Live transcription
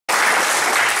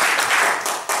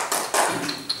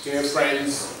Dear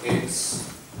friends,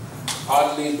 it's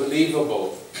hardly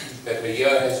believable that a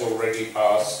year has already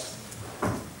passed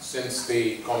since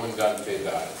the Comandante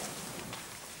died.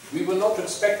 We were not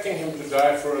expecting him to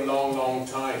die for a long, long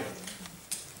time.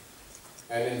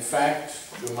 And in fact,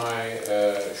 to my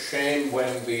shame,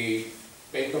 when the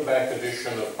paperback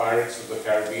edition of Pirates of the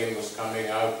Caribbean was coming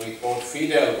out, we thought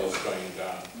Fidel was going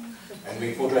down. And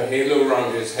we put a halo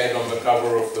around his head on the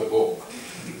cover of the book.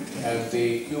 And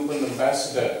the Cuban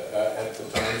ambassador at the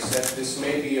time said, this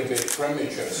may be a bit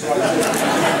premature.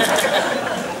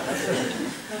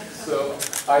 So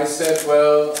I said,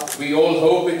 well, we all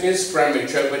hope it is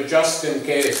premature, but just in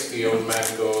case the old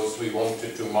man goes, we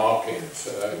wanted to mark it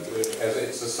as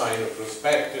it's a sign of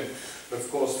respect. And of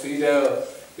course, Fidel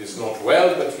is not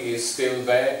well, but he is still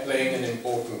there, playing an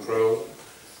important role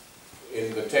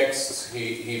in the texts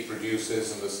he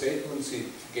produces and the statements he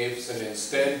gives, and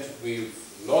instead we've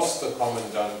lost the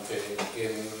Comandante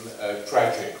in a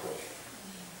tragic way.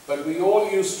 But we all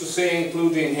used to say,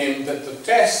 including him, that the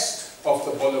test of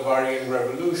the Bolivarian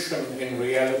Revolution in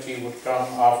reality would come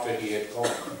after he had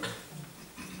gone.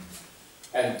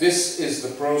 And this is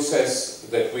the process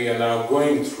that we are now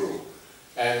going through,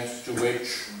 and to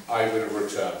which I will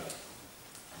return.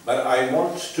 But I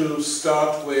want to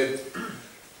start with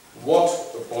what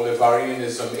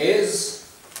Bolivarianism is,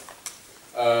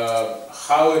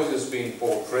 how it has been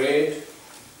portrayed,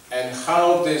 and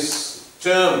how this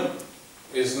term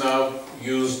is now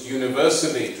used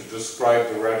universally to describe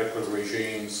the radical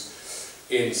regimes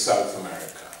in South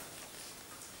America.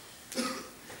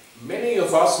 Many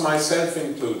of us, myself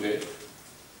included,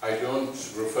 I don't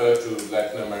refer to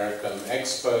Latin American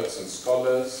experts and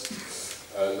scholars,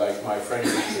 like my friend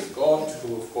Richard Gott,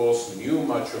 who of course knew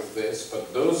much of this,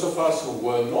 but those of us who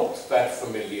were not that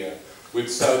familiar with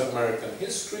South American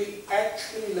history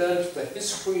actually learned the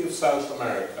history of South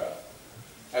America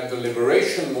and the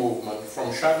liberation movement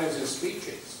from Chavez's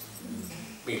speeches.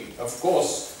 I mean, of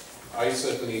course, I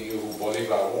certainly knew who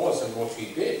Bolivar was and what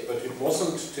he did, but it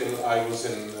wasn't till I was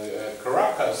in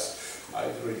Caracas,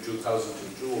 either in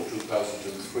 2002 or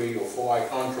 2003 or 4, I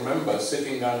can't remember,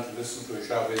 sitting down to listen to a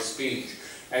Chavez speech,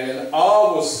 and an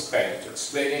hour was spent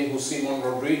explaining who Simon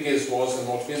Rodriguez was and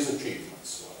what his achievements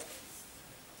were.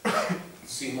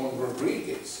 Simon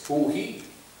Rodriguez, who he?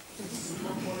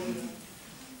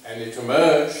 And it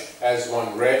emerged, as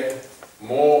one read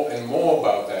more and more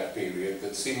about that period,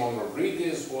 that Simon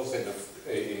Rodriguez was in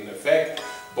effect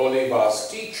Bolivar's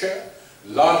teacher,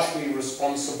 largely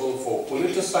responsible for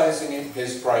politicizing him,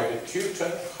 his private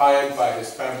tutor, hired by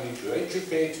his family to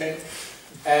educate him,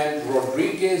 and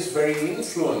Rodriguez, very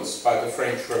influenced by the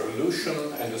French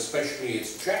Revolution and especially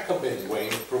its Jacobin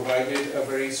wing, provided a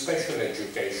very special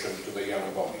education to the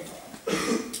young Bolivar.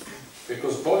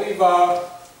 Because Bolivar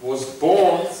was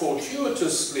born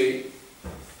fortuitously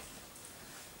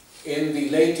in the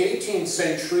late 18th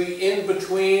century in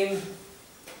between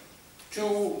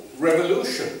two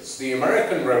revolutions, the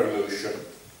American Revolution,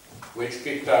 which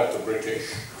kicked out the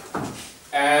British,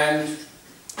 and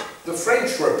the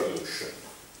French Revolution,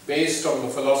 based on the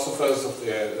philosophers of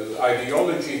the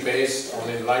ideology based on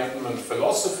Enlightenment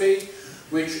philosophy,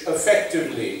 which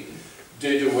effectively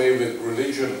did away with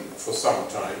religion for some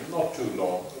time, not too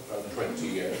long, about 20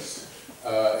 years,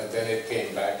 and then it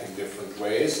came back in different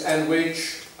ways, and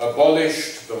which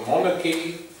abolished the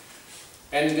monarchy,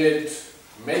 ended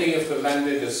many of the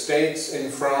landed estates in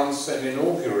France, and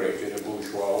inaugurated a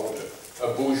bourgeois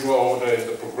order in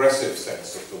the progressive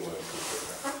sense of the word.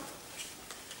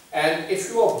 And if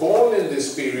you are born in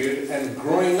this period and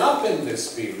growing up in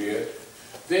this period,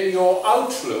 then your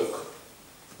outlook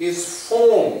is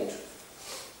formed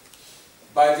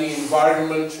by the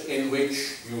environment in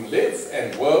which you live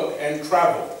and work and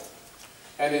travel.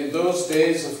 And in those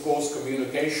days, of course,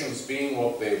 communications being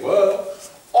what they were,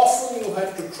 often you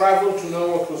had to travel to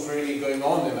know what was really going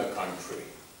on in a country.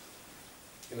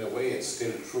 In a way, it's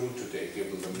still true today,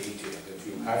 given the media, that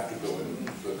you have to go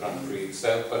into the country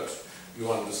itself, but you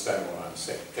understand what I'm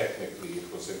saying. Technically,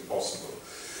 it was impossible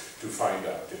to find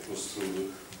out. It was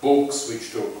through books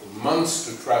which took months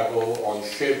to travel on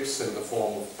ships in the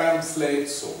form of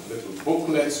pamphlets or little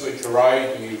booklets which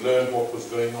arrived and you learned what was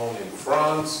going on in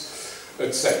France,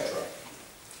 etc.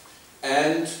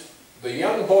 And the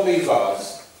young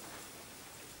Bolivar's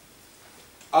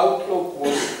outlook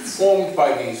was formed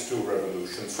by these two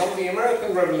revolutions. From the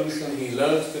American Revolution, he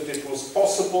learned that it was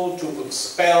possible to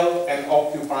expel an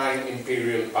occupying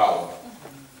imperial power.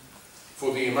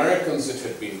 For the Americans, it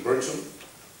had been Britain.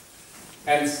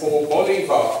 And for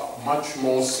Bolivar, much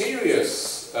more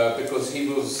serious, because he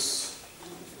was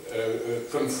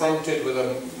confronted with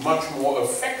a much more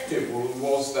effective rule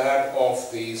was that of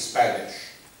the Spanish.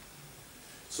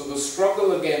 So the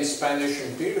struggle against Spanish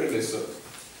imperialism,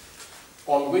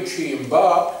 on which he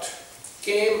embarked,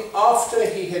 came after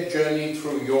he had journeyed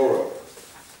through Europe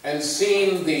and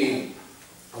seen the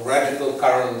radical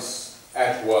currents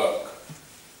at work,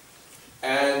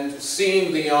 and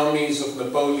seen the armies of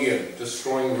Napoleon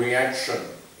destroying reaction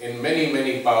in many,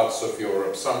 many parts of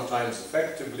Europe, sometimes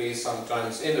effectively,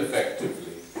 sometimes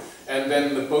ineffectively, and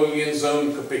then Napoleon's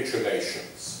own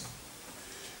capitulations.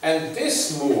 And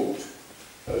this mood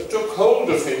took hold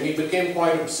of him. He became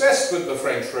quite obsessed with the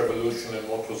French Revolution and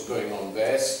what was going on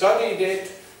there, studied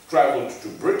it, traveled to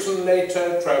Britain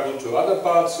later, traveled to other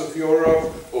parts of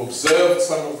Europe, observed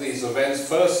some of these events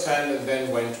firsthand, and then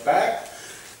went back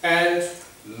and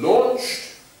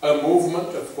launched a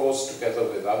movement, of course, together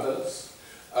with others,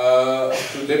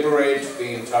 to liberate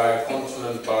the entire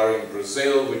continent, barring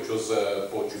Brazil, which was a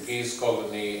Portuguese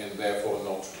colony and therefore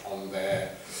not on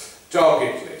their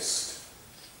target list,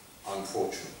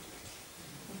 unfortunately.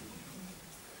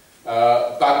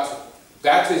 But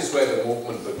that is where the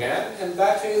movement began, and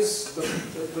that is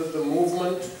the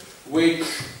movement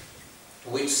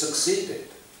which succeeded.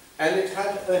 And it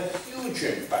had a huge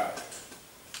impact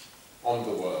on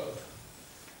the world.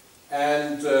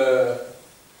 And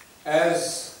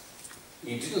as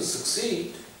he didn't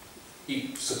succeed,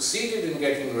 he succeeded in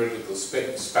getting rid of the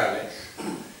Spanish.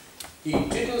 He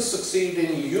didn't succeed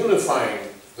in unifying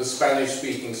the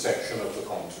Spanish-speaking section of the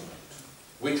continent,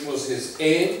 which was his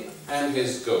aim and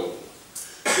his goal.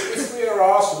 So if we are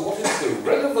asked what is the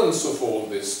relevance of all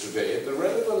this today, the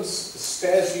relevance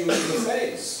stares you in the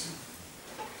face.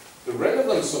 The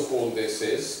relevance of all this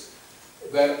is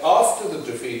that after the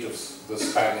defeat of the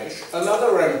Spanish,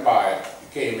 another empire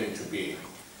came into being,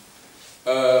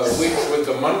 which with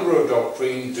the Monroe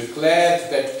Doctrine declared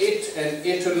that it and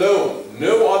it alone,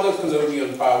 no other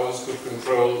colonial powers could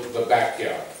control the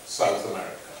backyard, South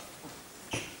America.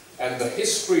 And the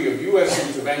history of US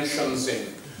interventions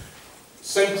in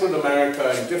Central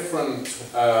America and different,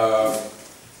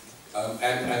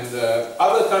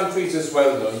 other countries is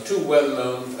well known, too well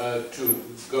known to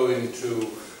go into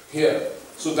here.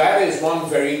 So that is one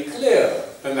very clear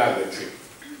analogy.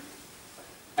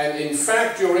 And in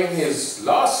fact, during his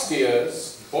last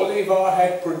years, Bolivar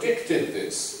had predicted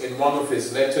this in one of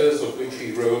his letters, of which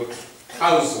he wrote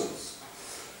thousands,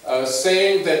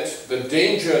 saying that the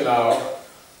danger now,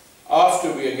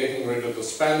 after we are getting rid of the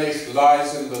Spanish,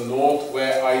 lies in the north,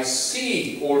 where I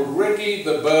see already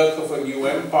the birth of a new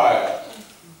empire,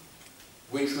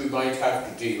 which we might have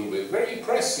to deal with. Very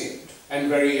prescient and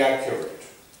very accurate.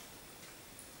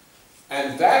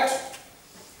 And that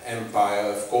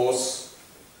empire, of course,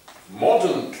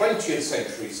 modern 20th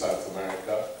century South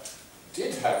America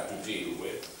did have to deal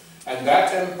with. And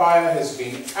that empire has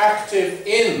been active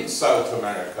in South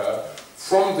America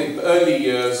from the early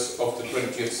years of the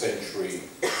 20th century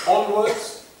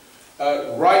onwards,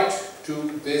 right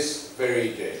to this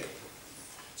very day.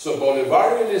 So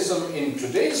Bolivarianism in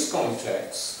today's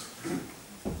context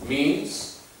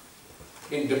means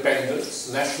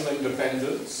independence, national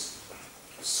independence,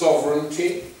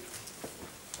 sovereignty,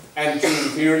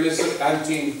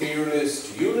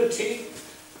 anti-imperialist unity,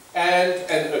 and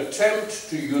an attempt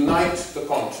to unite the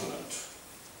continent,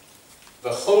 the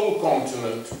whole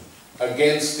continent,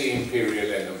 against the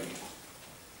imperial enemy.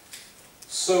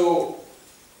 So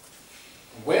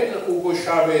when Hugo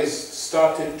Chavez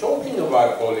started talking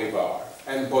about Bolivar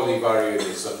and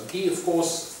Bolivarianism, he of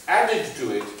course added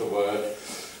to it the word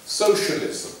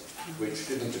socialism, which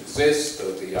didn't exist,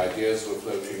 though the ideas were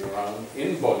floating around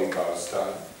in Bolivar's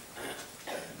time,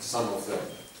 some of them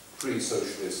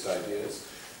pre-socialist ideas.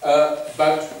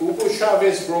 But Hugo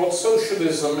Chavez brought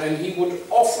socialism, and he would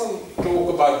often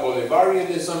talk about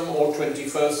Bolivarianism or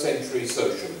 21st century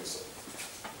socialism.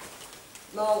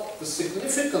 Now, the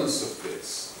significance of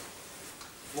this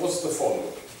was the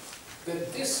following,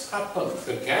 that this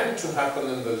began to happen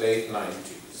in the late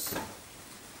 90s.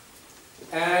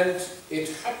 And it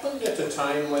happened at a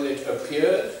time when it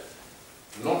appeared,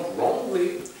 not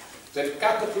wrongly, that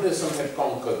capitalism had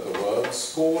conquered the world,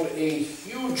 scored a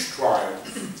huge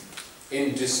triumph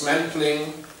in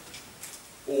dismantling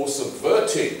or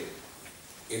subverting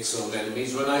its own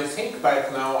enemies. When I think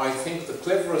back now, I think the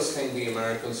cleverest thing the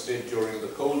Americans did during the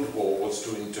Cold War was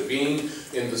to intervene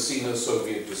in the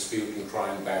Sino-Soviet dispute and try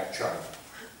and back China.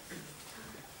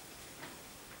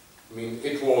 I mean,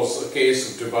 it was a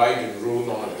case of divide and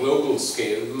rule on a global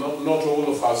scale. Not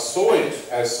all of us saw it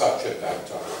as such at that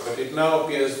time, but it now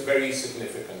appears very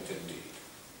significant indeed.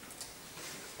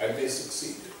 And they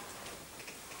succeeded.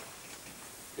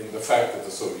 in the fact that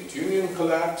the Soviet Union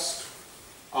collapsed,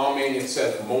 arming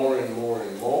itself more and more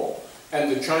and more,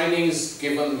 and the Chinese,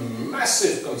 given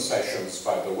massive concessions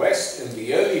by the West in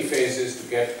the early phases to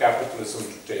get capitalism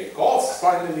to take off,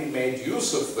 finally made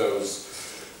use of those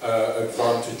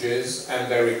advantages,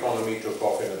 and their economy took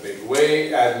off in a big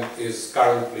way and is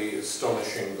currently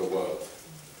astonishing the world.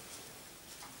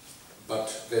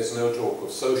 But there's no talk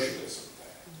of socialism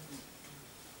there.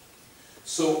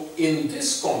 So in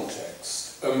this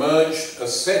context emerged a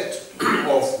set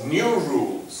of new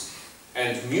rules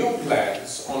and new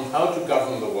plans on how to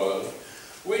govern the world,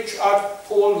 which are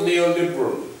called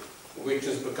neoliberal, which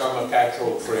has become a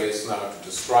catch-all phrase now to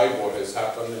describe what has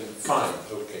happened, and fine,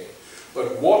 okay.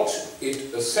 But what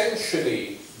it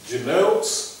essentially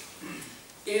denotes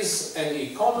is an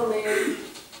economy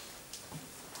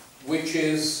which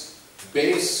is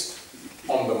based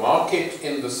on the market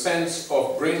in the sense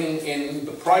of bringing in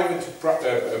the private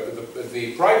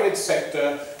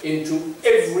sector into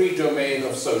every domain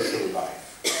of social life.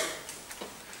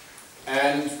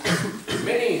 And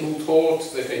many who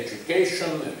thought that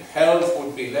education and health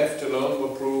would be left alone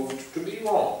were proved to be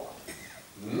wrong.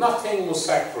 Nothing was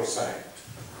sacrosanct,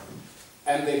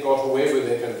 and they got away with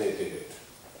it and they did it.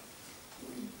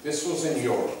 This was in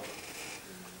Europe.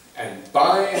 And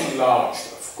by and large,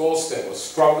 of course, there were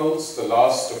struggles, the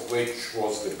last of which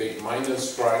was the big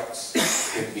miners' strikes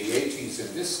in the 80s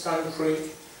in this country,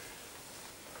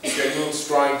 general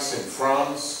strikes in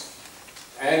France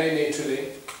and in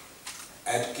Italy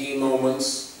at key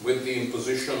moments with the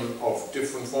imposition of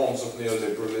different forms of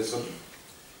neoliberalism.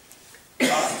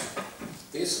 But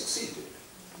they succeeded.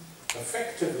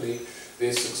 Effectively,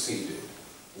 they succeeded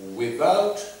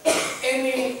without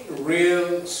any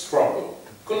real struggle,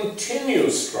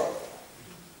 continuous struggle,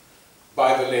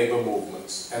 by the labor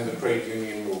movements and the trade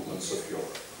union movements of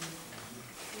Europe.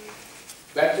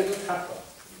 That didn't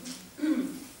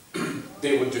happen.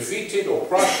 They were defeated or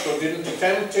crushed or didn't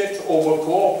attempt it or were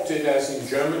co-opted, as in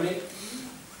Germany,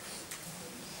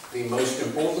 the most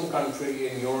important country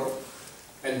in Europe.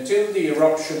 Until the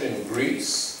eruption in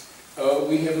Greece,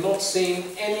 we have not seen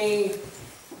any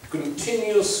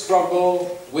continuous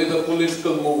struggle with a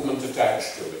political movement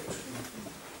attached to it.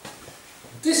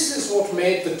 This is what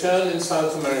made the turn in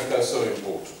South America so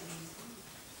important.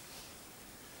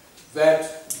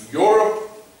 That Europe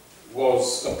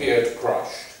appeared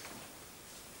crushed.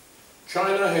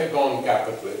 China had gone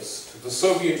capitalist. The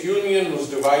Soviet Union was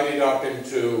divided up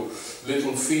into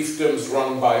little fiefdoms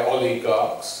run by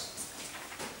oligarchs.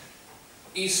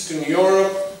 Eastern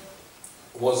Europe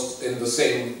was in the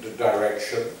same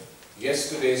direction.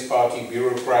 Yesterday's party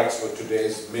bureaucrats were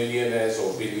today's millionaires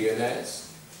or billionaires.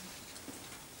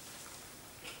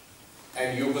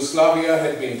 And Yugoslavia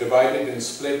had been divided and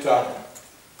split up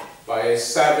by a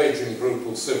savage and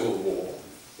brutal civil war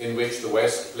in which the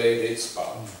West played its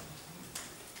part.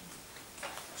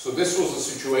 So this was a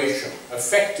situation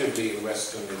effectively in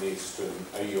Western and Eastern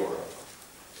Europe.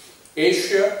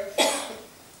 Asia,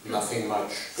 nothing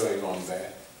much going on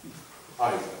there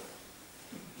either.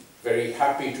 Very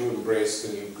happy to embrace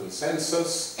the new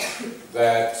consensus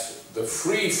that the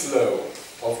free flow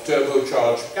of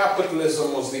turbocharged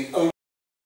capitalism was the only